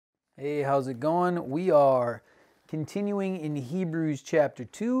Hey, how's it going? We are continuing in Hebrews chapter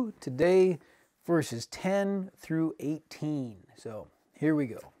 2, today verses 10 through 18. So here we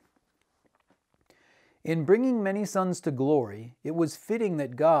go. In bringing many sons to glory, it was fitting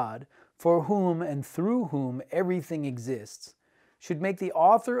that God, for whom and through whom everything exists, should make the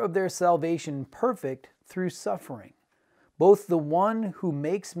author of their salvation perfect through suffering. Both the one who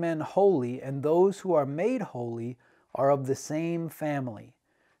makes men holy and those who are made holy are of the same family.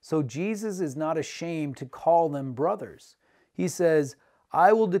 So Jesus is not ashamed to call them brothers. He says,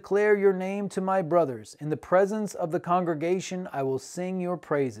 I will declare your name to my brothers. In the presence of the congregation, I will sing your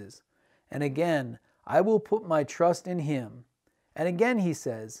praises. And again, I will put my trust in him. And again he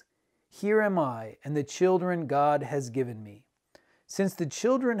says, Here am I, and the children God has given me. Since the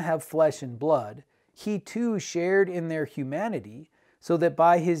children have flesh and blood, he too shared in their humanity, so that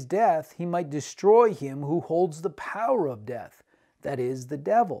by his death he might destroy him who holds the power of death, that is, the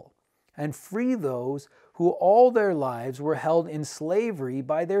devil, and free those who all their lives were held in slavery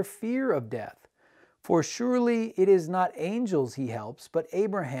by their fear of death. For surely it is not angels he helps, but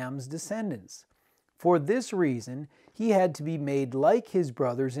Abraham's descendants. For this reason he had to be made like his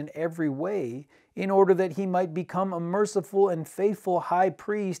brothers in every way, in order that he might become a merciful and faithful high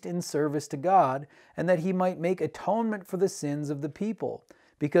priest in service to God, and that he might make atonement for the sins of the people.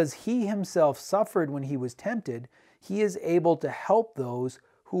 Because he himself suffered when he was tempted, he is able to help those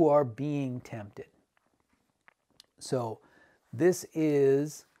who are being tempted. So this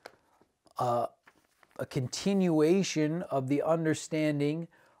is a continuation of the understanding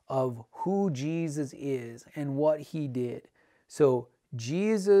of who Jesus is and what he did. So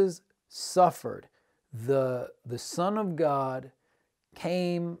Jesus suffered. The Son of God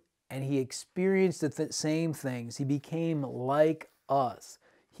came and he experienced the same things. He became like us.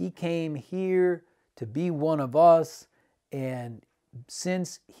 He came here to be one of us, and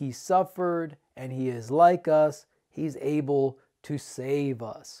since he suffered and he is like us, he's able to save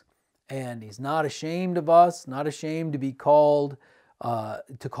us. And he's not ashamed of us, not ashamed to be called,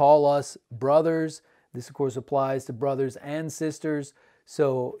 to call us brothers. This, of course, applies to brothers and sisters.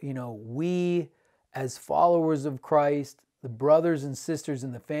 So, we as followers of Christ, the brothers and sisters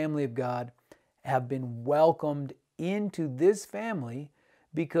in the family of God, have been welcomed into this family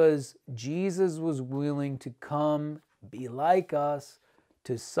because Jesus was willing to come, be like us,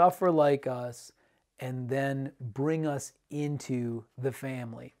 to suffer like us, and then bring us into the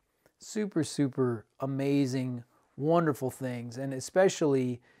family. Super, super amazing, wonderful things. And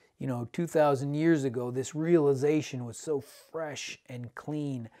especially, 2,000 years ago, this realization was so fresh and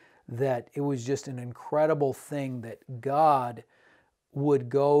clean that it was just an incredible thing that God would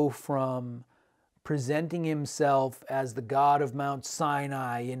go from presenting himself as the God of Mount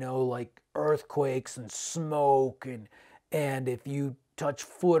Sinai, like earthquakes and smoke, and if you touch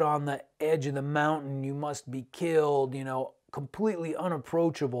foot on the edge of the mountain, you must be killed, completely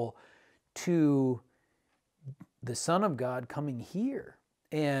unapproachable, to the Son of God coming here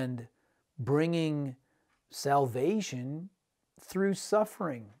and bringing salvation through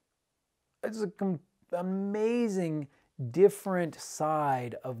suffering. It's an amazing, different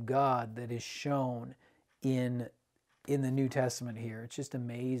side of God that is shown in the New Testament here. It's just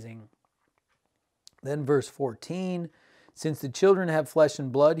amazing. Then verse 14, since the children have flesh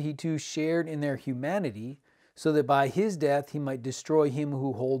and blood, he too shared in their humanity, so that by his death he might destroy him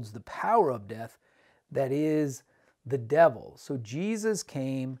who holds the power of death, that is, the devil. So Jesus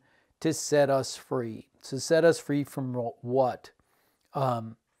came to set us free. To set us free from what?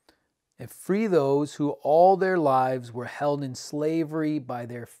 And free those who all their lives were held in slavery by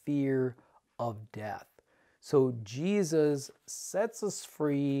their fear of death. So Jesus sets us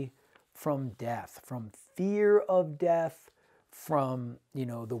free from death, from fear of death, from,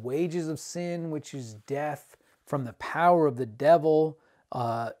 the wages of sin, which is death, from the power of the devil,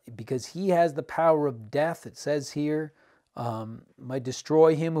 because he has the power of death. It says here, might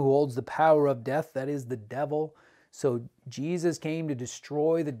destroy him who holds the power of death, that is the devil. So Jesus came to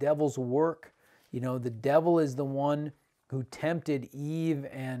destroy the devil's work. The devil is the one who tempted Eve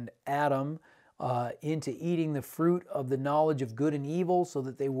and Adam into eating the fruit of the knowledge of good and evil so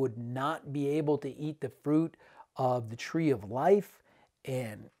that they would not be able to eat the fruit of the tree of life.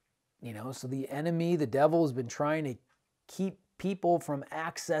 And, so the enemy, the devil, has been trying to keep people from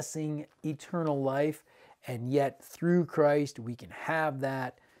accessing eternal life. And yet through Christ, we can have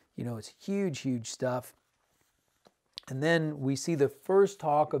that. It's huge, huge stuff. And then we see the first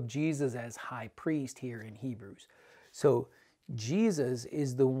talk of Jesus as high priest here in Hebrews. So Jesus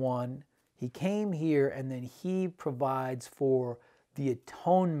is the one, he came here and then he provides for the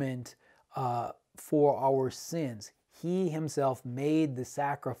atonement for our sins. He himself made the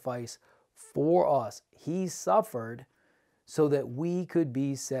sacrifice for us. He suffered so that we could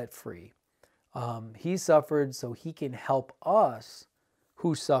be set free. He suffered so he can help us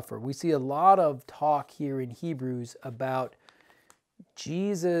who suffer. We see a lot of talk here in Hebrews about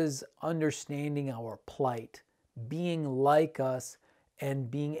Jesus understanding our plight, being like us, and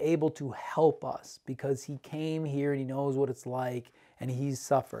being able to help us because he came here and he knows what it's like and he's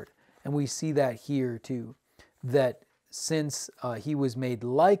suffered. And we see that here too, that since he was made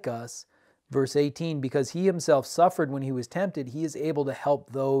like us, verse 18, because he himself suffered when he was tempted, he is able to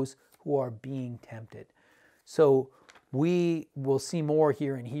help those who are being tempted. So we will see more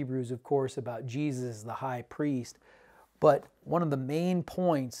here in Hebrews, of course, about Jesus as the high priest. But one of the main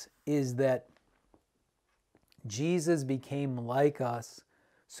points is that Jesus became like us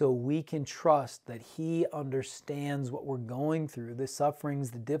so we can trust that he understands what we're going through, the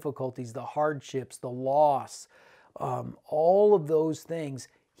sufferings, the difficulties, the hardships, the loss, all of those things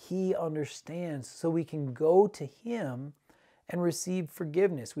he understands, so we can go to him and receive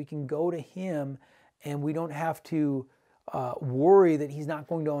forgiveness. We can go to him and we don't have to worry that he's not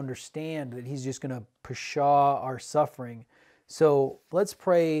going to understand, that he's just going to pshaw our suffering. So let's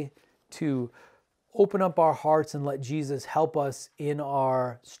pray to open up our hearts and let Jesus help us in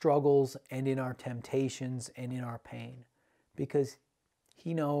our struggles and in our temptations and in our pain, because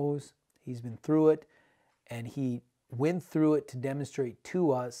he knows, he's been through it, and he went through it to demonstrate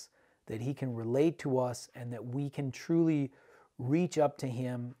to us that he can relate to us and that we can truly reach up to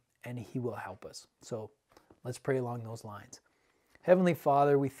him and he will help us. So let's pray along those lines. Heavenly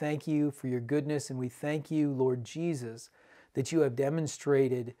Father, we thank you for your goodness, and we thank you, Lord Jesus, that you have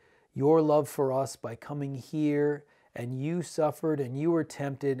demonstrated your love for us by coming here, and you suffered and you were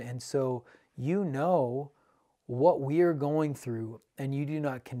tempted, and so you know what we are going through, and you do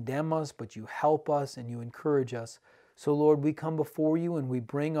not condemn us, but you help us and you encourage us. So Lord, we come before you and we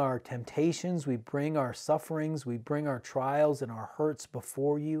bring our temptations, we bring our sufferings, we bring our trials and our hurts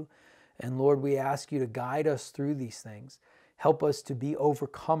before you. And Lord, we ask you to guide us through these things. Help us to be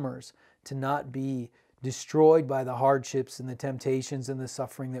overcomers, to not be destroyed by the hardships and the temptations and the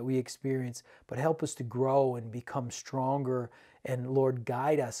suffering that we experience, but help us to grow and become stronger. And Lord,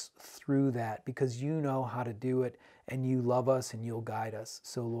 guide us through that, because you know how to do it and you love us and you'll guide us.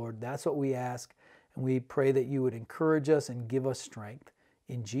 So Lord, that's what we ask, and we pray that you would encourage us and give us strength.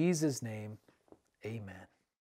 In Jesus' name, amen.